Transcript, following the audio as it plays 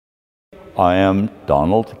I am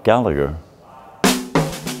Donald Gallagher.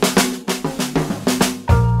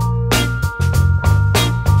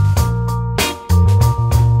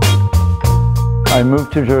 I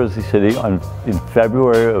moved to Jersey City in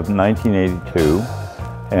February of 1982,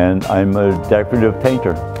 and I'm a decorative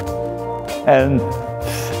painter and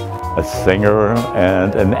a singer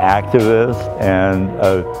and an activist and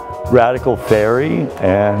a radical fairy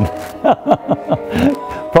and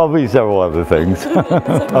probably several other things.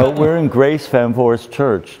 We're in Grace Van Vorst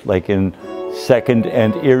Church, like in 2nd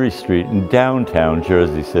and Erie Street in downtown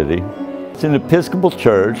Jersey City. It's an Episcopal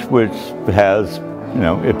church which has, you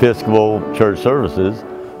know, Episcopal church services,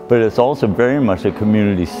 but it's also very much a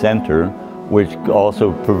community center which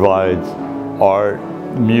also provides art,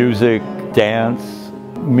 music, dance,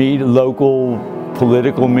 local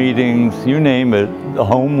political meetings, you name it,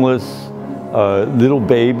 homeless, little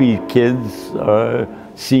baby kids,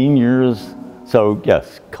 seniors. So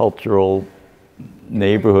yes, cultural,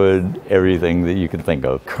 neighborhood, everything that you can think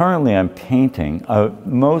of. Currently I'm painting.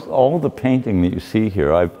 All the painting that you see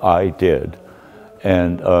here I did.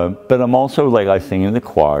 And, but I'm also, like, I sing in the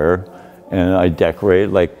choir and I decorate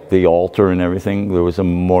like the altar and everything. There was a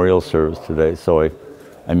memorial service today, so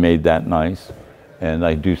I made that nice. And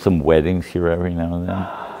I do some weddings here every now and then.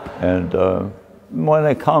 And when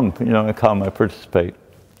I come, I participate.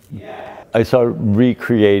 I started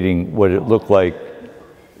recreating what it looked like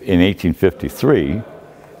in 1853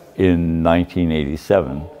 in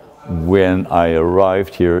 1987. When I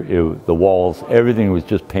arrived here, the walls, everything was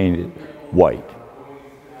just painted white.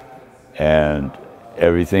 And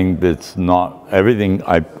everything that's not, I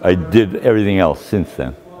did everything else since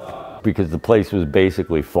then. Because the place was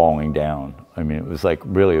basically falling down. I mean, it was like,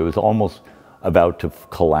 really, it was almost about to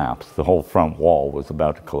collapse. The whole front wall was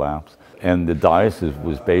about to collapse. And the diocese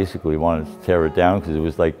was basically wanted to tear it down because it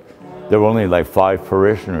was like, there were only like 5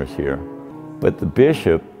 parishioners here. But the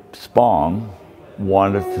bishop, Spong,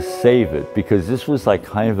 wanted to save it because this was like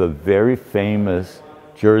kind of a very famous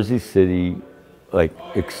Jersey City like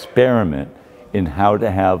experiment in how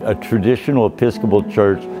to have a traditional Episcopal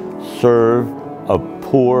church serve a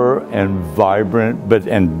poor and vibrant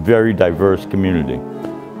and very diverse community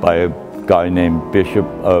by a guy named Bishop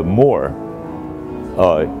Moore.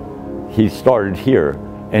 He started here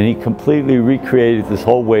and he completely recreated this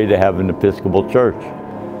whole way to have an Episcopal church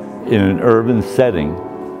in an urban setting.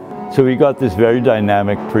 So he got this very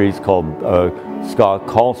dynamic priest called Scott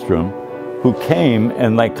Kallstrom, who came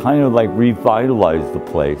and kind of revitalized the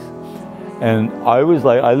place. And I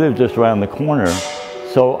lived just around the corner.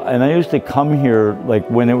 So, and I used to come here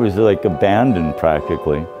when it was abandoned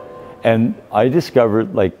practically. And I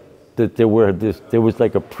discovered that there was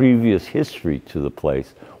a previous history to the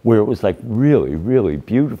place where it was really, really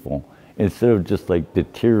beautiful instead of just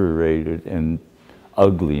deteriorated and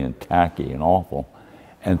ugly and tacky and awful.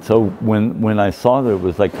 And so when I saw that it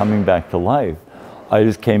was coming back to life, I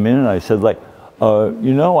just came in and I said I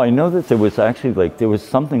know that there was actually there was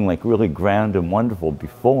something really grand and wonderful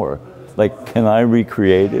before. Can I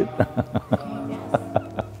recreate it?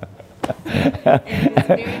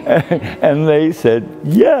 And they said,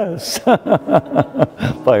 yes,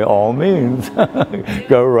 by all means,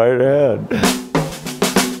 go right ahead.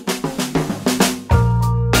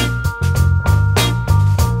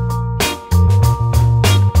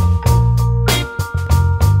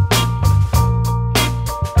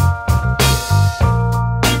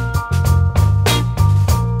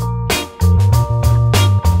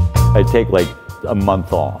 I take a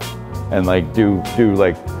month off and do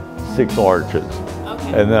 6 arches.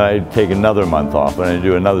 Okay. And then I take another month off and I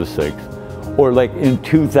do another 6. Or in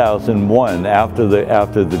 2001, after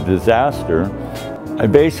the disaster, I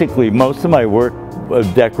basically, most of my work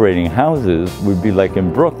of decorating houses would be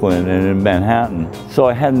in Brooklyn and in Manhattan. So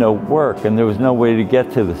I had no work and there was no way to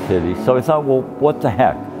get to the city. So I thought, well, what the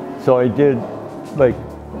heck? So I did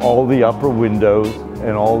all the upper windows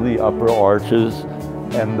and all the upper arches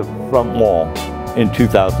and the front wall in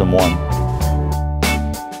 2001.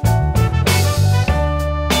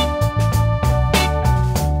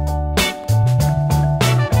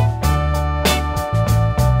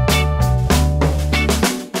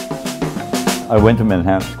 I went to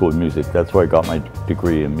Manhattan School of Music. That's where I got my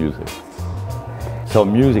degree in music. So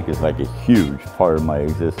music is a huge part of my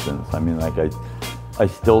existence. I mean, I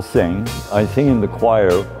still sing. I sing in the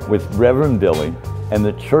choir with Reverend Billy and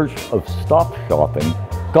the Church of Stop Shopping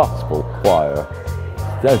Gospel Choir.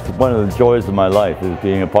 That's one of the joys of my life, is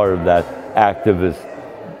being a part of that activist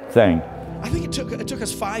thing. I think it took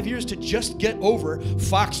us 5 years to just get over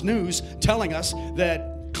Fox News telling us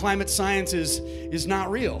that climate science is not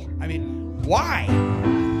real. I mean, why?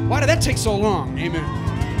 Why did that take so long? Amen.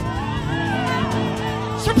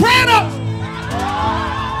 Sopranos!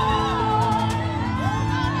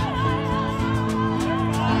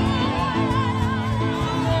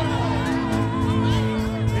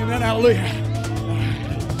 Amen, hallelujah.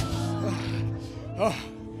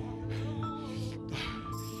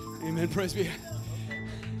 Amen, praise be.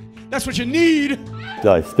 That's what you need.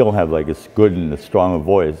 I still have like as good and as strong a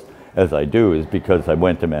voice as I do is because I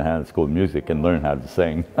went to Manhattan School of Music and learned how to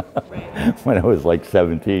sing when I was like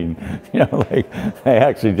 17. You know, like they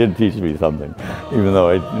actually did teach me something, even though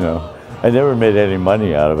I never made any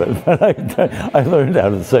money out of it. But I learned how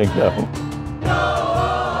to sing though.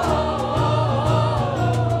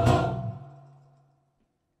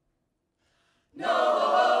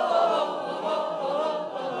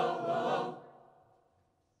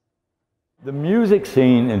 The music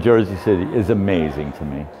scene in Jersey City is amazing to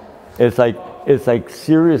me. It's like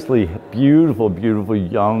seriously beautiful, beautiful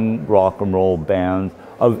young rock and roll bands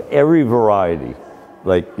of every variety.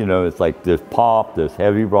 Like, you know, it's like there's pop, there's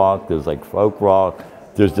heavy rock, there's like folk rock,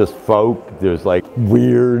 there's just folk, there's like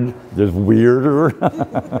weird, there's weirder,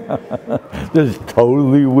 there's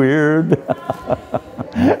totally weird.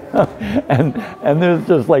 and there's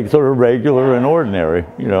just like sort of regular and ordinary,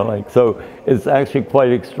 you know, like, so it's actually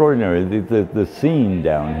quite extraordinary, the scene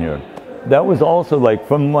down here. That was also like,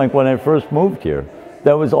 from like when I first moved here,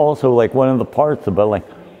 that was also like one of the parts about like,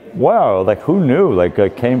 wow, like who knew? Like I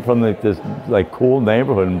came from like this like cool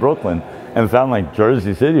neighborhood in Brooklyn and found like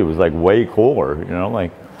Jersey City was like way cooler, you know,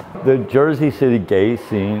 like the Jersey City gay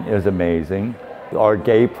scene is amazing. Our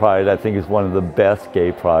gay pride, I think, is one of the best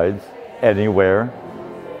gay prides anywhere.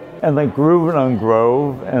 And like grooving on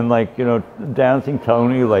Grove and like, you know, Dancing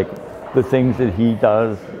Tony, like the things that he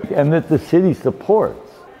does and that the city supports,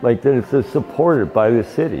 like that it's supported by the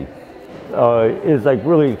city is like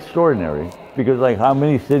really extraordinary, because like how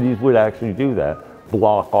many cities would actually do that?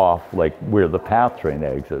 Block off like where the PATH train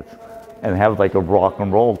exits and have like a rock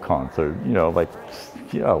and roll concert, you know, like,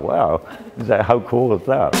 you know, wow, how cool is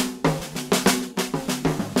that?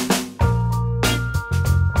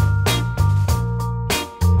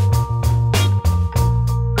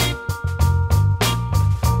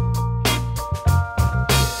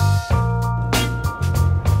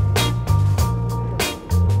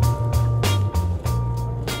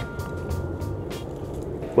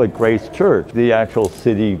 Like Grace Church, the actual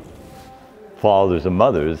city fathers and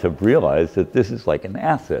mothers have realized that this is like an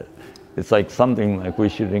asset. It's like something like we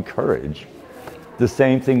should encourage. The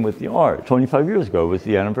same thing with the art. 25 years ago was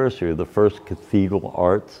the anniversary of the first Cathedral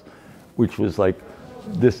Arts, which was like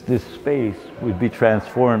this space would be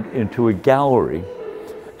transformed into a gallery.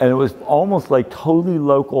 And it was almost like totally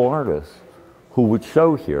local artists who would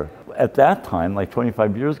show here. At that time, like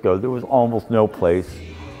 25 years ago, there was almost no place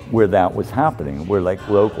where that was happening, where like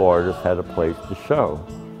local artists had a place to show.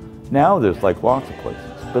 Now there's like lots of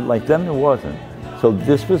places, but like then there wasn't. So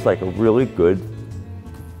this was like a really good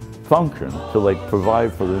function to like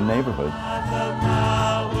provide for the neighborhood.